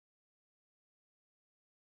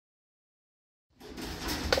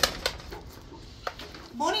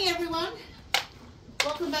Morning everyone,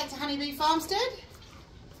 welcome back to Honeybee Farmstead.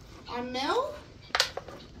 I'm Mel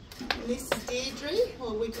and this is Deirdre,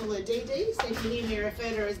 or we call her Dee Dee, so you can hear me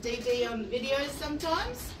refer to her as Dee Dee on videos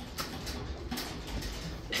sometimes.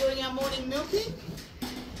 We're doing our morning milking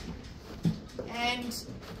and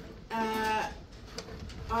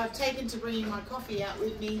I've taken to bringing my coffee out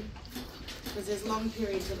with me because there's long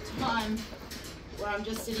periods of time where I'm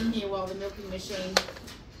just sitting here while the milking machine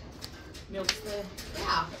milks the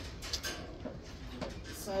cow.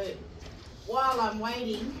 So while I'm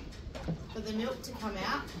waiting for the milk to come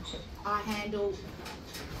out, I handle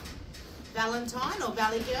Valentine or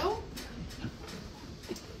Valley Girl,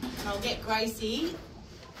 and I'll get Gracie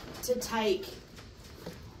to take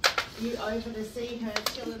you over to see her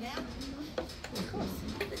chilling out.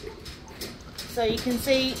 So you can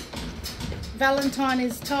see Valentine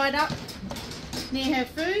is tied up near her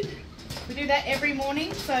food. We do that every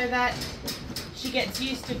morning so that she gets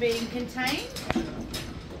used to being contained.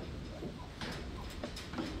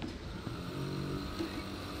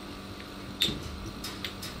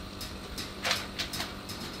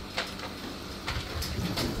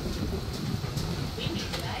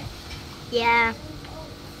 Yeah.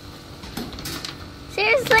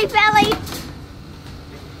 Seriously, Belly?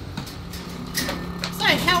 So,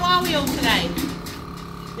 how are we all today?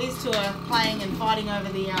 These two are playing and fighting over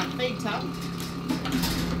the feed tub.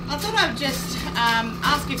 I thought I'd just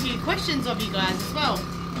ask a few questions of you guys as well.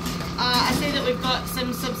 I see that we've got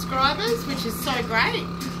some subscribers, which is so great.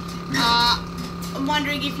 I'm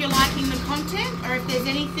wondering if you're liking the content or if there's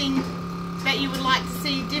anything that you would like to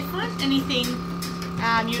see different, anything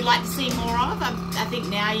you'd like to see more of. I think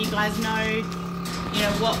now you guys know,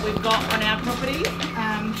 what we've got on our property.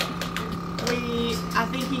 We are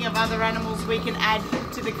thinking of other animals we can add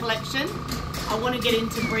to the collection. I want to get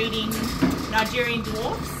into breeding Nigerian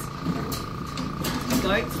dwarfs,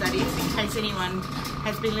 goats that is, in case anyone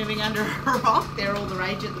has been living under a rock. They're all the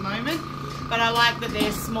rage at the moment. But I like that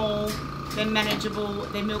they're small, they're manageable,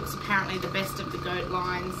 their milk's apparently the best of the goat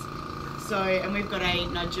lines. So, and we've got a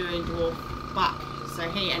Nigerian dwarf buck. So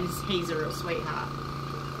he's a real sweetheart.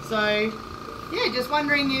 So yeah, just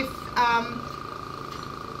wondering if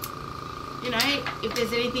if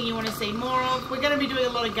there's anything you want to see more of. We're going to be doing a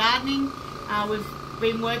lot of gardening. We've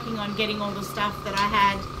been working on getting all the stuff that I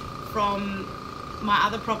had from my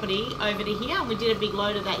other property over to here, and we did a big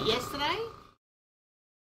load of that yesterday.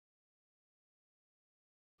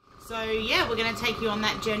 So yeah, we're going to take you on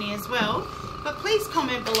that journey as well. But please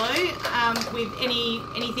comment below with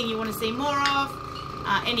anything you want to see more of.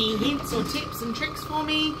 Any hints or tips and tricks for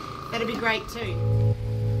me, that'd be great too.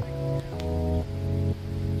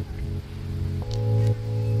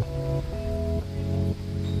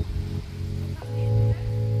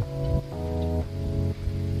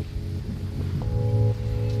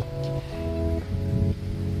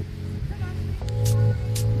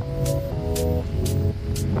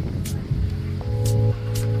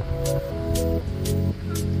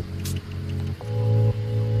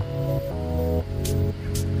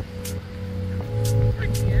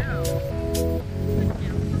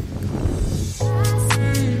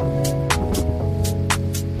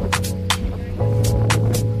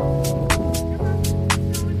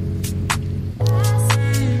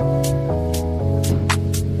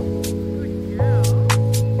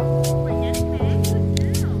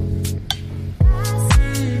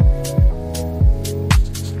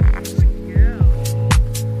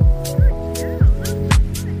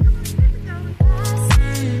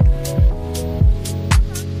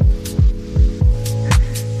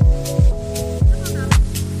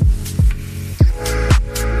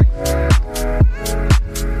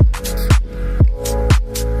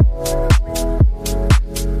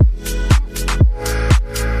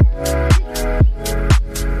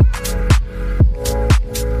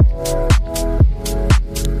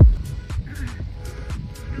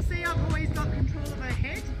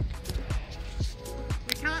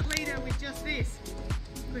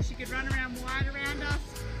 Because she could run around wide around us,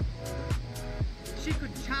 she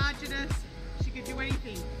could charge at us, she could do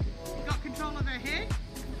anything. You've got control of her head,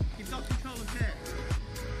 you've got control of her.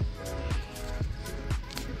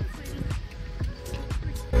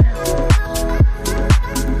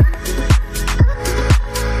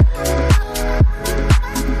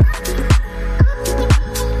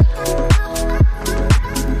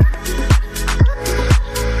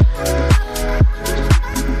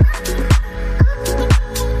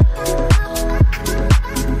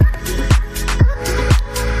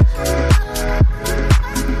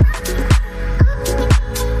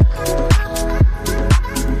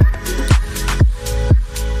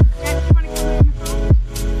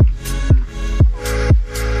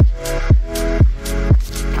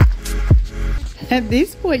 At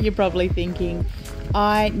this point you're probably thinking,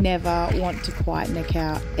 I never want to quieten a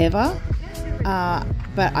cow ever,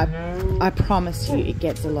 but I promise you it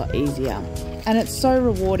gets a lot easier. And it's so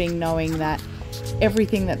rewarding knowing that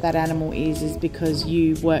everything that animal is because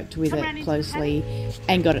you worked with it closely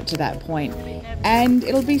and got it to that point. And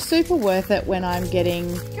it'll be super worth it when I'm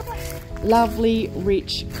getting lovely,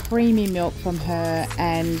 rich, creamy milk from her,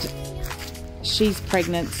 and she's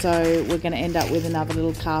pregnant, so we're going to end up with another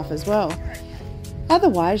little calf as well.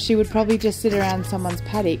 Otherwise, she would probably just sit around someone's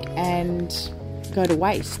paddock and go to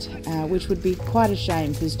waste, which would be quite a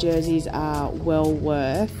shame because Jerseys are well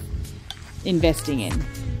worth investing in.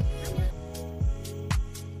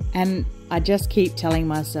 And I just keep telling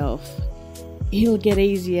myself, it'll get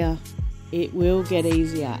easier, it will get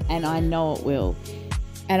easier, and I know it will.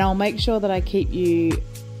 And I'll make sure that I keep you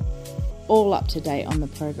all up to date on the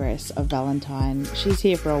progress of Valentine. She's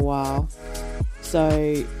here for a while,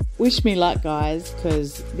 so wish me luck, guys,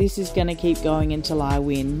 because this is going to keep going until I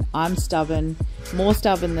win. I'm stubborn, more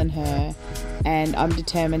stubborn than her, and I'm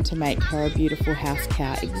determined to make her a beautiful house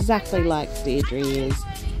cow exactly like Deirdre is,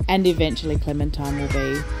 and eventually Clementine will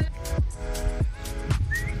be.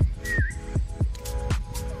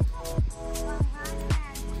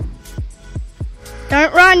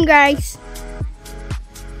 Don't run, Grace.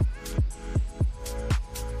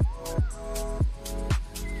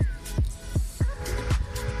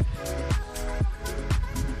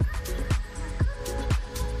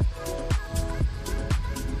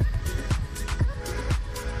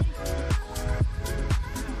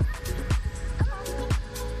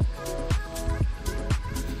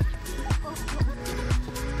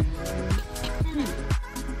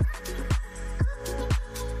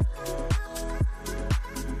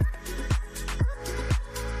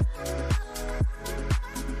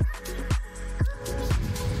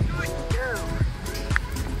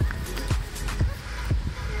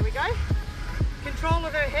 Control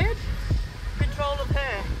of her head, control of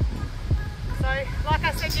her. So, like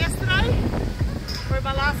I said yesterday, or in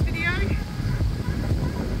my last video,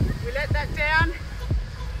 we let that down,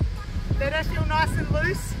 let her feel nice and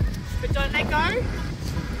loose, but don't let go.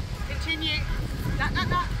 Continue.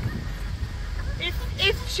 No.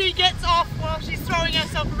 If she gets off while she's throwing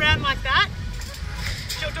herself around like that,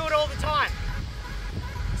 she'll do it all the time.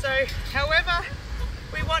 So, however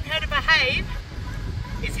we want her to behave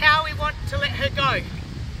is how we want to let her go.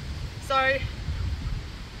 So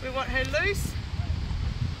we want her loose,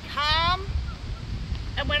 calm,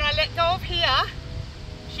 and when I let go of here,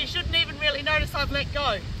 she shouldn't even really notice I've let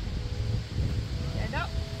go. Stand up.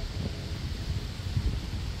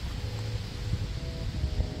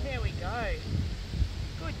 There we go.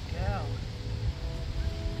 Good girl.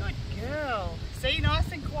 Good girl. See,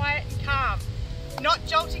 nice and quiet and calm. Not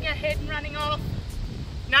jolting her head and running off.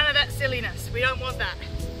 None of that silliness. We don't want that.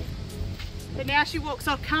 But now she walks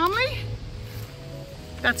off calmly.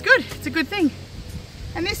 That's good. It's a good thing.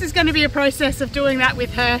 And this is going to be a process of doing that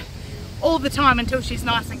with her all the time until she's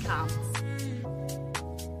nice and calm.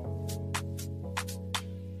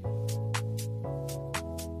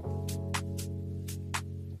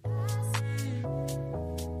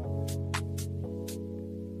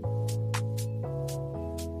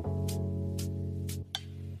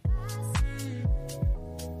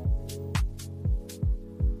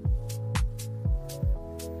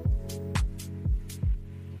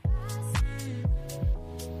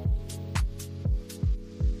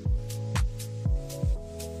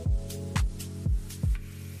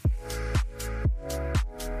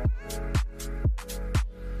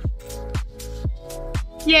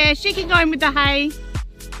 Yeah, she can go in with the hay.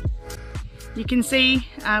 You can see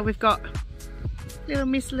we've got little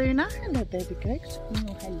Miss Luna. Hello, baby cakes.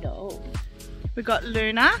 Oh, hello. We've got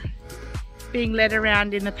Luna being led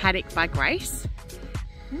around in the paddock by Grace,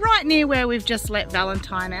 right near where we've just let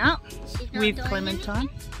Valentine out with Clementine.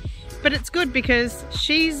 But it's good because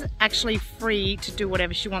she's actually free to do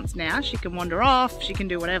whatever she wants now. She can wander off, she can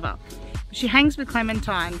do whatever. She hangs with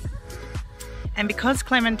Clementine. And because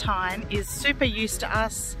Clementine is super used to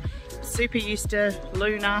us, super used to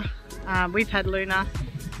Luna, we've had Luna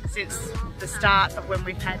since the start of when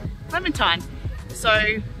we've had Clementine.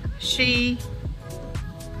 So she's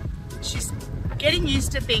getting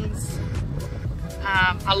used to things,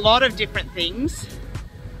 a lot of different things,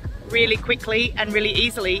 really quickly and really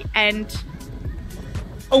easily, and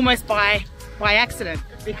almost by accident,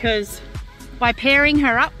 because by pairing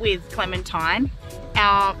her up with Clementine,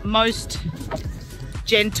 our most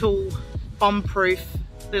gentle, bomb-proof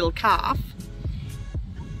little calf,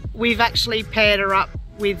 we've actually paired her up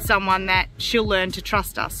with someone that she'll learn to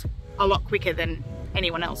trust us a lot quicker than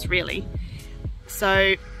anyone else, really.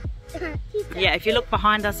 So Yeah, if you look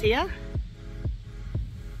behind us here,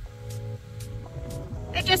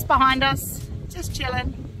 they're just behind us, just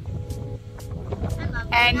chilling.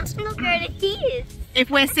 And look at it. If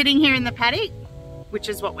we're sitting here in the paddock, which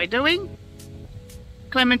is what we're doing,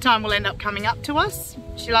 Clementine will end up coming up to us.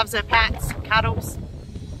 She loves her pats, cuddles.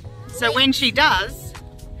 So when she does,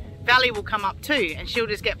 Valley will come up too, and she'll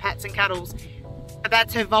just get pats and cuddles. But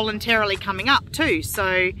that's her voluntarily coming up too.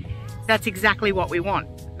 So that's exactly what we want.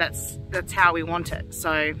 That's how we want it.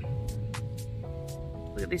 So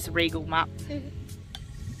look at this regal mutt.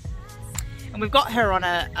 And we've got her on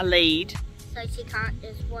a lead. So she can't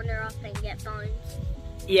just wander off and get bones.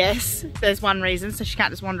 Yes, there's one reason, so she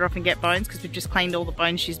can't just wander off and get bones, because we've just cleaned all the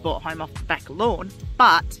bones she's brought home off the back lawn.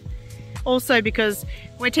 But also because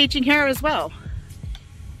we're teaching her as well.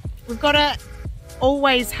 We've got to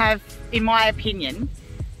always have, in my opinion,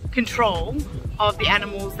 control of the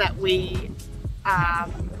animals that we are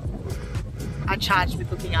charged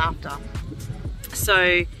with looking after.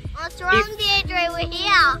 So what's wrong, Deirdre? We're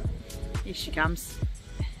here. Here she comes.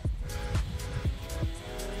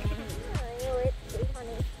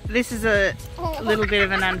 This is a little bit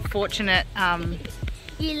of an unfortunate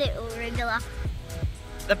You little wriggler.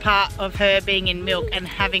 the part of her being in milk and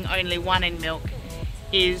having only one in milk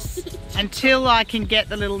is until I can get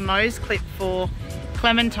the little nose clip for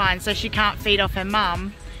Clementine so she can't feed off her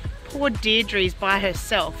mum, poor Deirdre's by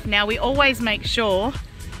herself. Now we always make sure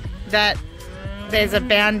that there's a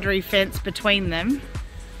boundary fence between them,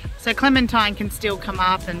 so Clementine can still come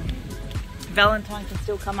up and Valentine can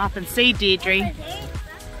still come up and see Deirdre.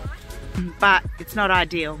 But it's not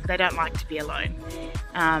ideal. They don't like to be alone.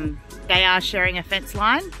 They are sharing a fence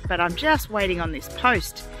line, but I'm just waiting on this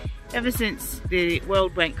post. Ever since the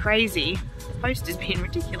world went crazy, the post has been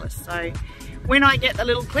ridiculous. So when I get the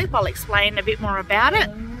little clip, I'll explain a bit more about it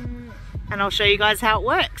and I'll show you guys how it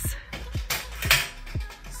works.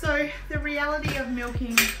 So the reality of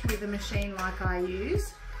milking with a machine like I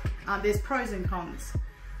use, there's pros and cons.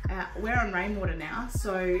 We're on rainwater now,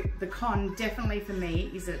 so the con definitely for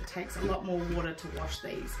me is that it takes a lot more water to wash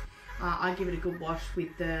these. I give it a good wash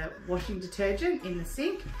with the washing detergent in the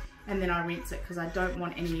sink, and then I rinse it because I don't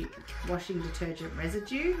want any washing detergent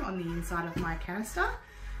residue on the inside of my canister.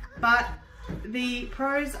 But the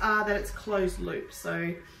pros are that it's closed loop,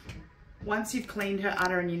 so once you've cleaned her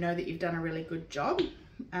udder and you know that you've done a really good job,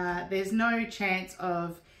 there's no chance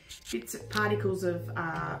of particles of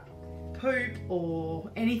poop or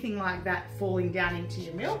anything like that falling down into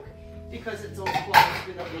your milk because it's all closed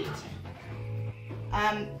with a lid.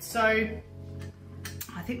 So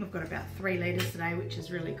I think we've got about 3 litres today, which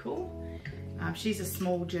is really cool. She's a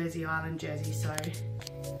small Jersey Island Jersey, so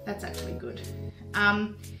that's actually good.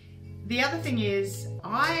 The other thing is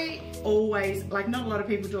I always, like not a lot of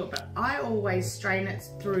people do it, but I always strain it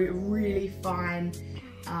through a really fine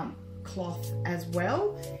cloth as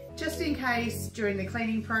well, just in case during the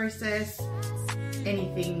cleaning process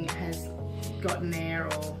anything has gotten there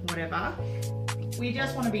or whatever. We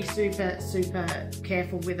just want to be super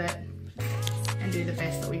careful with it and do the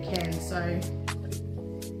best that we can. So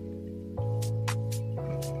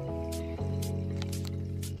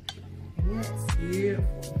it's beautiful.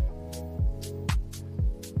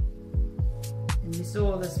 And you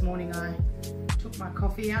saw this morning I took my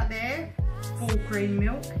coffee out there, full cream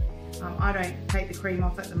milk. I don't take the cream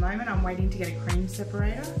off at the moment. I'm waiting to get a cream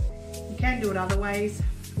separator. You can do it other ways.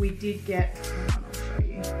 We did get, I'll show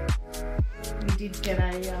you. We did get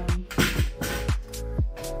a,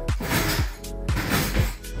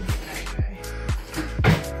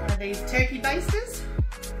 one of these turkey basters.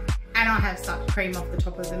 And I have sucked cream off the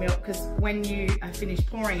top of the milk because when you finish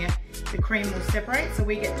pouring it, the cream will separate. So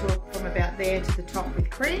we get to it from about there to the top with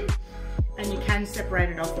cream. And you can separate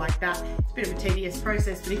it off like that. It's a bit of a tedious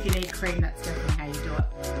process, but if you need cream, that's definitely how you do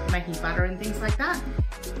it. Making butter and things like that.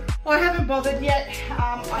 Well, I haven't bothered yet.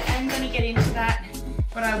 I am going to get into that,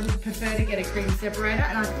 but I would prefer to get a cream separator,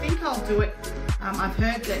 and I think I'll do it. I've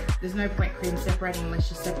heard that there's no point cream separating unless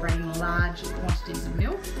you're separating large quantities of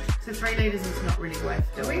milk. So 3 litres is not really worth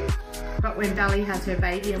doing. But when Dally has her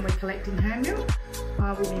baby and we're collecting her milk,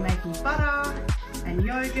 I will be making butter and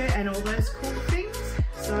yogurt and all those cool things.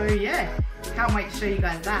 So yeah, can't wait to show you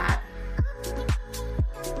guys that.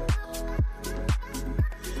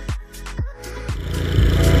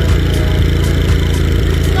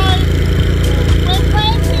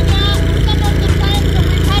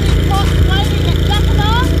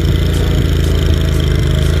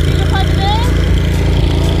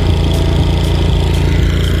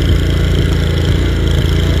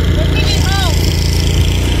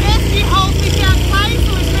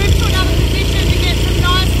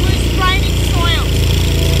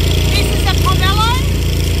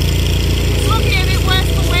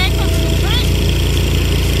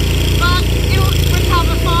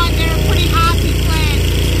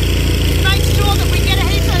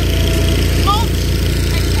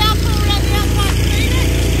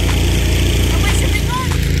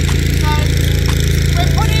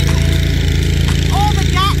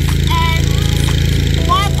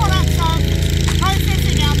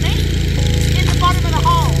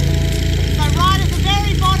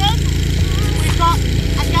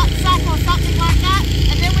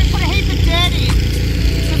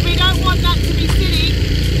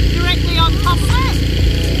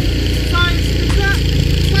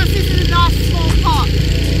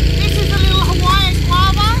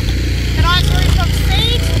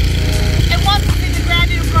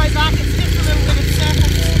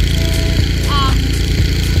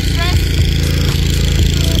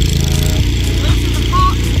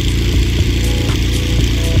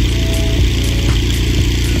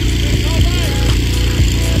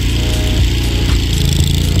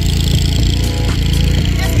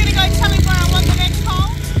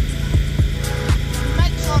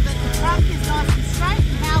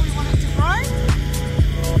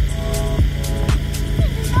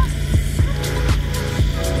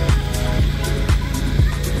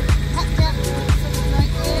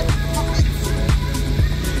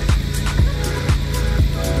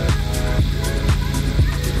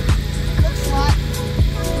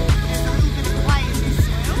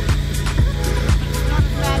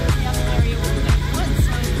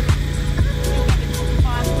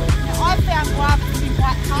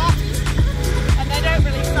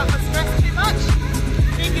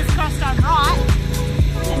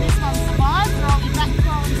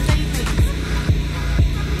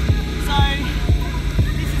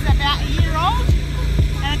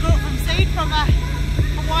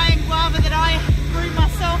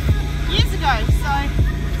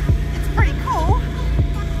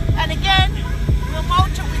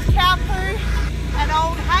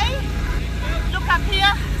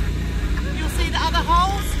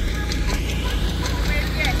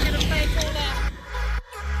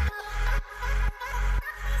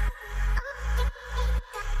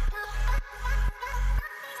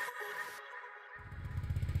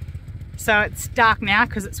 So it's dark now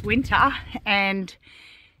because it's winter and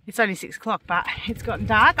it's only 6 o'clock, but it's gotten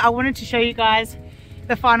dark. I wanted to show you guys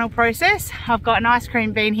the final process. I've got an ice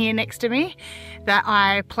cream bean here next to me that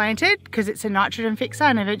I planted because it's a nitrogen fixer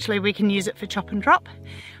and eventually we can use it for chop and drop.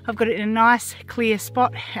 I've got it in a nice clear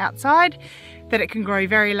spot outside that it can grow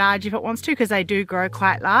very large if it wants to, because they do grow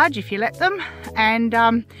quite large if you let them. And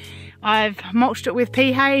I've mulched it with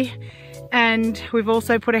pea hay, and we've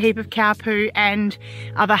also put a heap of cow poo and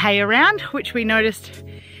other hay around, which we noticed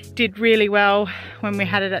did really well when we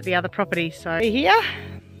had it at the other property. So here,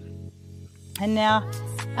 and now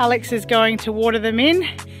Alex is going to water them in.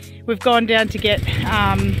 We've gone down to get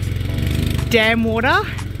dam water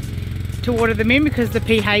to water them in because the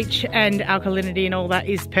pH and alkalinity and all that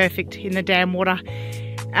is perfect in the dam water.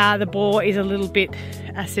 The bore is a little bit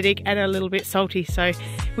acidic and a little bit salty, so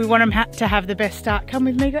we want them to have the best start. Come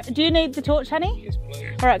with me. Do you need the torch, honey? Yes, please.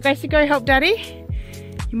 All right, Gracie, go help Daddy.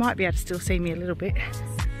 You might be able to still see me a little bit.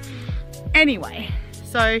 Anyway,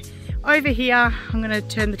 so over here, I'm going to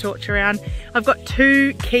turn the torch around. I've got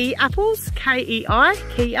 2 key apples, K-E-I,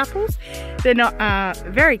 key apples. They're not a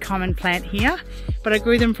very common plant here, but I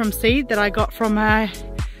grew them from seed that I got from a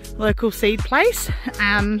local seed place.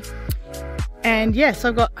 And yes,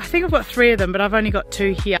 I think I've got 3 of them, but I've only got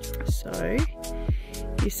 2 here. So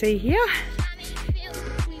you see here,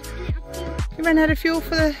 you ran out of fuel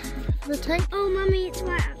for the tank. Oh, Mummy, it's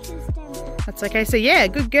right up to the stem. That's okay. So yeah,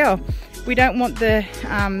 good girl. We don't want the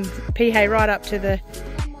pea hay right up to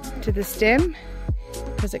the stem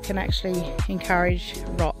because it can actually encourage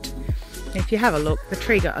rot. And if you have a look, the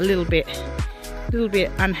tree got a little bit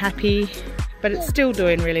unhappy, but it's still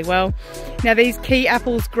doing really well. Now these key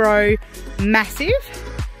apples grow massive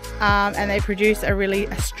and they produce a really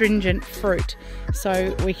astringent fruit,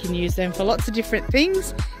 so we can use them for lots of different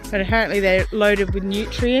things, but apparently they're loaded with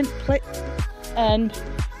nutrient. And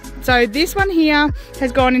so this one here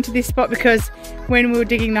has gone into this spot because when we were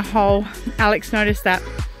digging the hole, Alex noticed that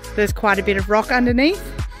there's quite a bit of rock underneath.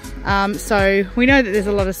 So we know that there's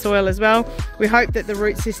a lot of soil as well. We hope that the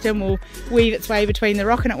root system will weave its way between the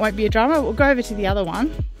rock and it won't be a drama. We'll go over to the other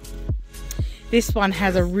one. This one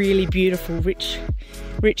has a really beautiful, rich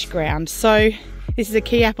ground. So this is a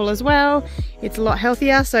key apple as well. It's a lot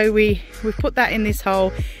healthier. So we've put that in this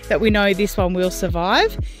hole that we know this one will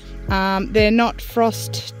survive. They're not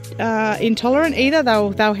frost intolerant either.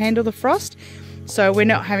 They'll handle the frost. So we're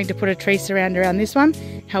not having to put a tree surround around this one.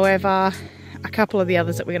 However, a couple of the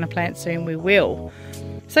others that we're going to plant soon, we will.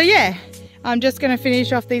 So yeah, I'm just going to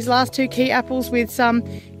finish off these last 2 key apples with some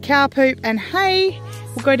cow poop and hay.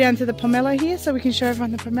 We'll go down to the pomelo here so we can show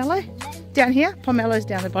everyone the pomelo. Down here, pomelo's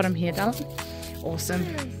down the bottom here, darling. Awesome.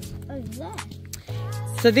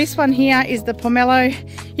 So this one here is the pomelo.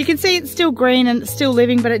 You can see it's still green and it's still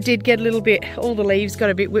living, but it did get a little bit, all the leaves got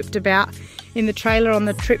a bit whipped about in the trailer on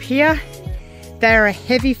the trip here. They're a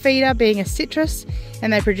heavy feeder, being a citrus,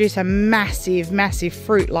 and they produce a massive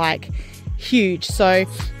fruit, like huge. So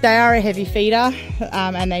they are a heavy feeder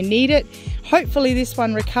and they need it. Hopefully this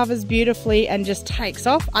one recovers beautifully and just takes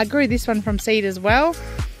off. I grew this one from seed as well.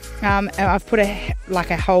 And I've put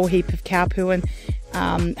a whole heap of cow poo and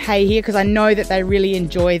hay here because I know that they really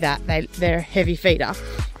enjoy that. They're a heavy feeder.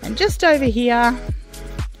 And just over here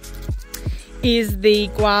is the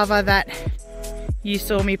guava that you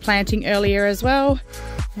saw me planting earlier as well.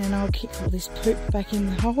 And I'll kick all this poop back in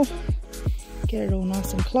the hole. Get it all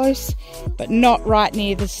nice and close, but not right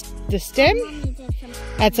near the stem.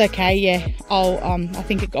 That's okay, yeah. I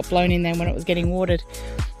think it got blown in there when it was getting watered.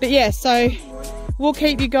 But yeah, so we'll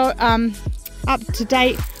keep you up to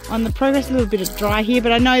date on the progress. A little bit of dry here,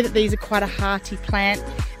 but I know that these are quite a hearty plant.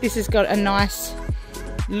 This has got a nice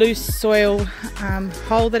loose soil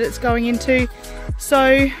hole that it's going into.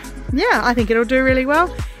 So yeah, I think it'll do really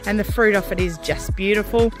well. And the fruit off it is just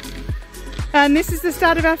beautiful. And this is the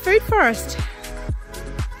start of our food forest.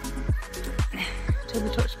 Turn the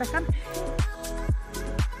torch back on.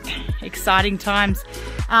 Exciting times.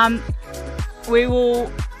 We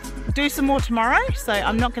will do some more tomorrow, so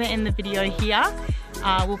I'm not going to end the video here.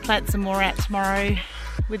 We'll plant some more out tomorrow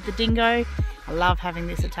with the dingo. I love having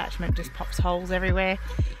this attachment, just pops holes everywhere.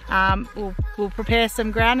 We'll prepare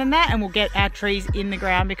some ground in that and we'll get our trees in the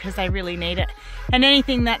ground because they really need it. And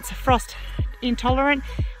anything that's frost intolerant,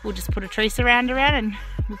 we'll just put a tree surround around, and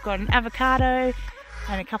we've got an avocado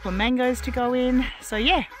and a couple of mangoes to go in. So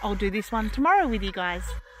yeah, I'll do this one tomorrow with you guys.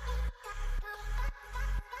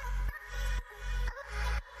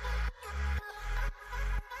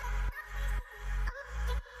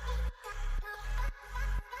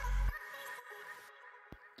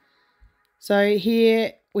 So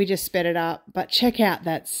here we just sped it up, but check out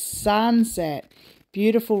that sunset.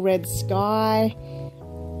 beautiful red sky.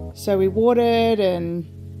 So we watered and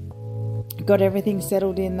got everything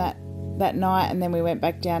settled in that night, and then we went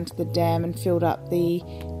back down to the dam and filled up the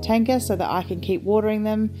tanker so that I can keep watering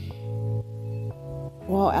them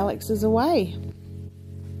while Alex is away.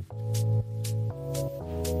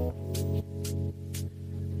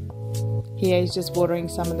 Here he's just watering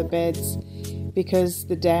some of the beds because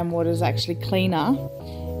the dam water is actually cleaner,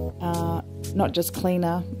 not just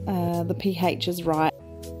cleaner, the pH is right.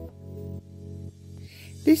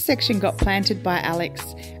 This section got planted by Alex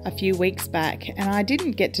a few weeks back, and I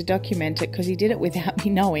didn't get to document it because he did it without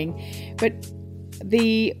me knowing, but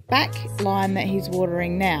the back line that he's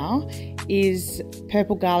watering now is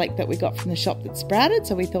purple garlic that we got from the shop that sprouted,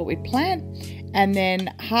 so we thought we'd plant. And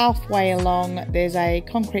then halfway along there's a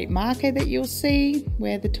concrete marker that you'll see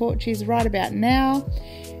where the torch is right about now,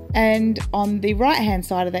 and on the right hand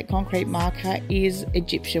side of that concrete marker is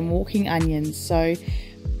Egyptian walking onions. So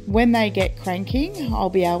when they get cranking, I'll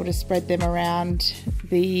be able to spread them around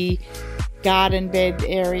the garden bed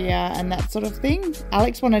area and that sort of thing.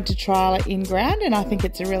 Alex wanted to trial it in ground, and I think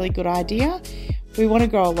it's a really good idea. We want to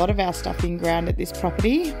grow a lot of our stuff in ground at this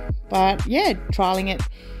property, but yeah, trialing it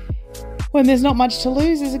when there's not much to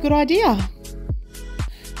lose is a good idea.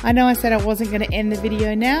 I know I said I wasn't going to end the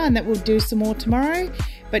video now and that we'll do some more tomorrow,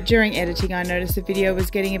 but during editing I noticed the video was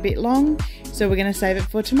getting a bit long, so we're going to save it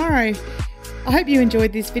for tomorrow. I hope you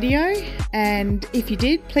enjoyed this video, and if you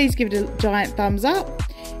did, please give it a giant thumbs up,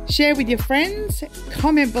 share with your friends,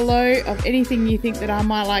 comment below of anything you think that I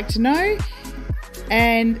might like to know,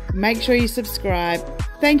 and make sure you subscribe.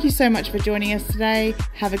 Thank you so much for joining us today.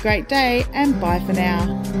 Have a great day, and bye for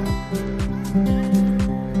now.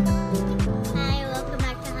 Hi, welcome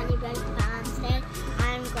back to Farmstead.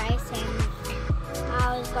 I'm Grace, and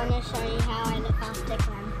I was going to show you how I look after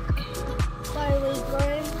Glenn. So we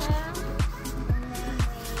groom her, and then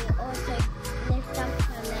we also lift up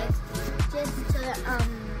her legs just in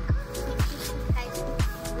case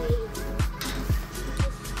we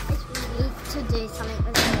need to do something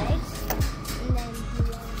with her legs. And then he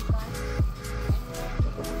won't go. And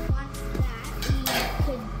then once that, you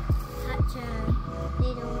could touch her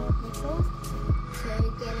little nipples to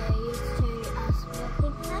get her used to us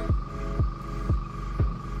walking her.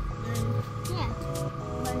 And yeah,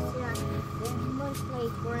 mostly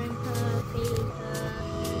groom her, feed her,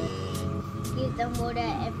 give them water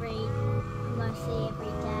every